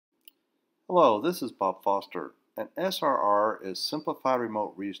Hello, this is Bob Foster. An SRR is Simplified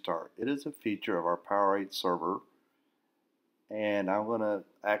Remote Restart. It is a feature of our PowerVM server, and I'm going to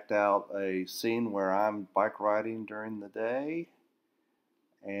act out a scene where I'm bike riding during the day,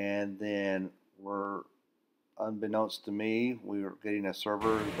 and then unbeknownst to me, we were getting a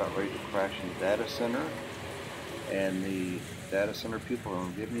server about ready to crash in the data center, and the data center people are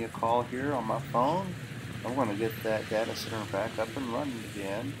going to give me a call here on my phone. I'm going to get that data center back up and running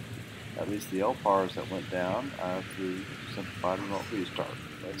again. At least the lpars that went down through Simplified Remote Restart.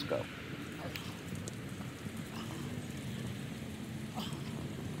 Let's go.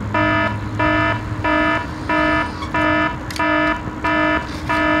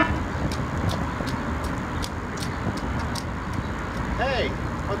 Hey,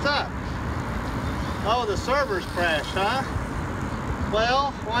 what's up? Oh, the server's crashed, huh?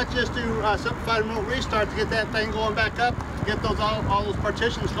 Well, why don't you just do Simplified Remote Restart to get that thing going back up, get those all those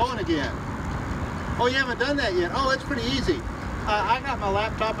partitions going again. Oh, you haven't done that yet? Oh, it's pretty easy. I got my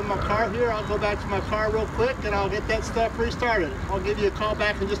laptop in my car here. I'll go back to my car real quick and I'll get that stuff restarted. I'll give you a call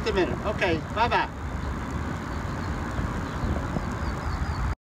back in just a minute. Okay, bye-bye.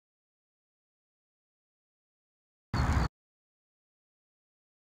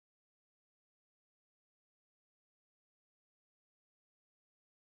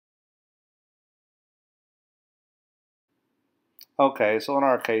 Okay, so in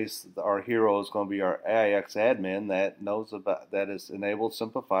our case, our hero is going to be our AIX admin that has enabled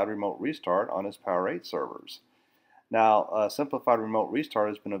Simplified Remote Restart on his PowerVM servers. Now, Simplified Remote Restart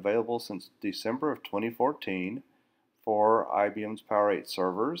has been available since December of 2014 for IBM's PowerVM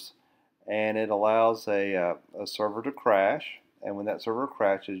servers, and it allows a server to crash, and when that server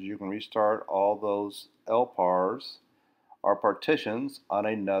crashes, you can restart all those lpars or partitions on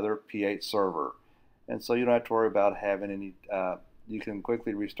another P8 server. And so you don't have to worry about having any, you can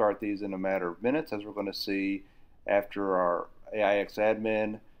quickly restart these in a matter of minutes, as we're going to see after our AIX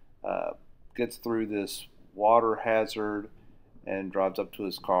admin gets through this water hazard and drives up to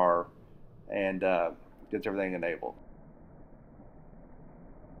his car and gets everything enabled.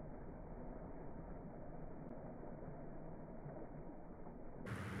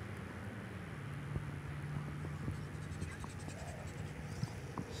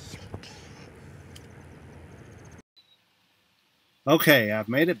 Okay, I've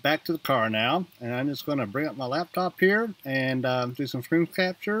made it back to the car now, and I'm just going to bring up my laptop here and do some screen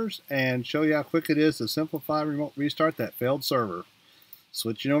captures and show you how quick it is to simplify remote restart that failed server.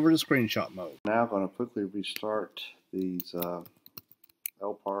 Switching over to screenshot mode. Now I'm going to quickly restart these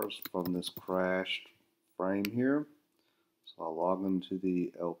lpars from this crashed frame here. So I'll log into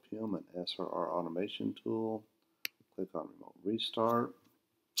the LPM and SRR automation tool, click on remote restart.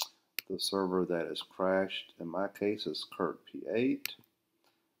 The server that is crashed, in my case, is Kurt P8.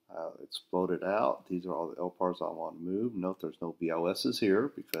 Exploded out. These are all the lpars I want to move. Note there's no BOSs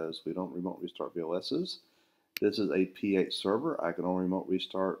here because we don't remote restart BOSs. This is a P8 server. I can only remote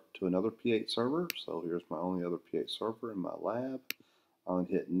restart to another P8 server. So here's my only other P8 server in my lab. I'm going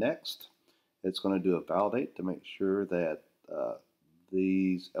to hit next. It's going to do a validate to make sure that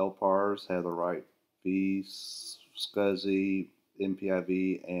these lpars have the right SCSI,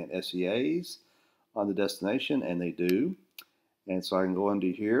 MPIV, and SEAs on the destination, and they do. And so I can go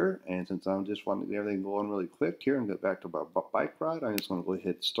into here, and since I'm just wanting to get everything going really quick here and get back to my bike ride, I'm just going to go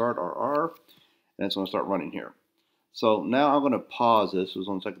ahead and start RR, and it's going to start running here. So now I'm going to pause this. It's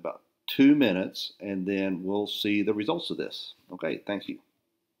going to take about 2 minutes, and then we'll see the results of this. Okay, thank you.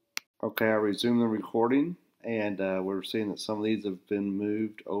 Okay, I resumed the recording, and we're seeing that some of these have been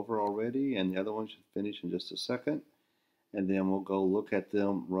moved over already, and the other ones should finish in just a second. And then we'll go look at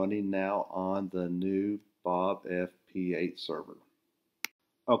them running now on the new Bob P8 server.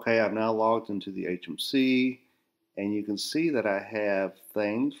 Okay, I've now logged into the HMC, and you can see that I have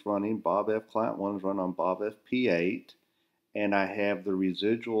things running. Bob F Client 1 is running on Bob P8, and I have the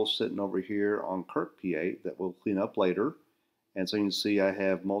residual sitting over here on Kurt P8 that we'll clean up later. And so you can see I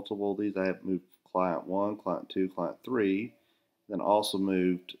have multiple of these. I have moved Client 1, Client 2, Client 3, then also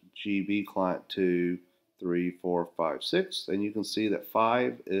moved GB Client 2, 3, 4, 5, 6, and you can see that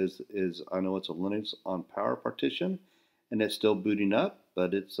 5 is I know it's a Linux on power partition, and it's still booting up,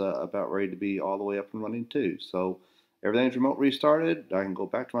 but it's about ready to be all the way up and running too. So everything's remote restarted. I can go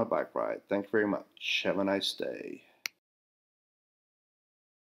back to my bike ride. Thanks very much. Have a nice day.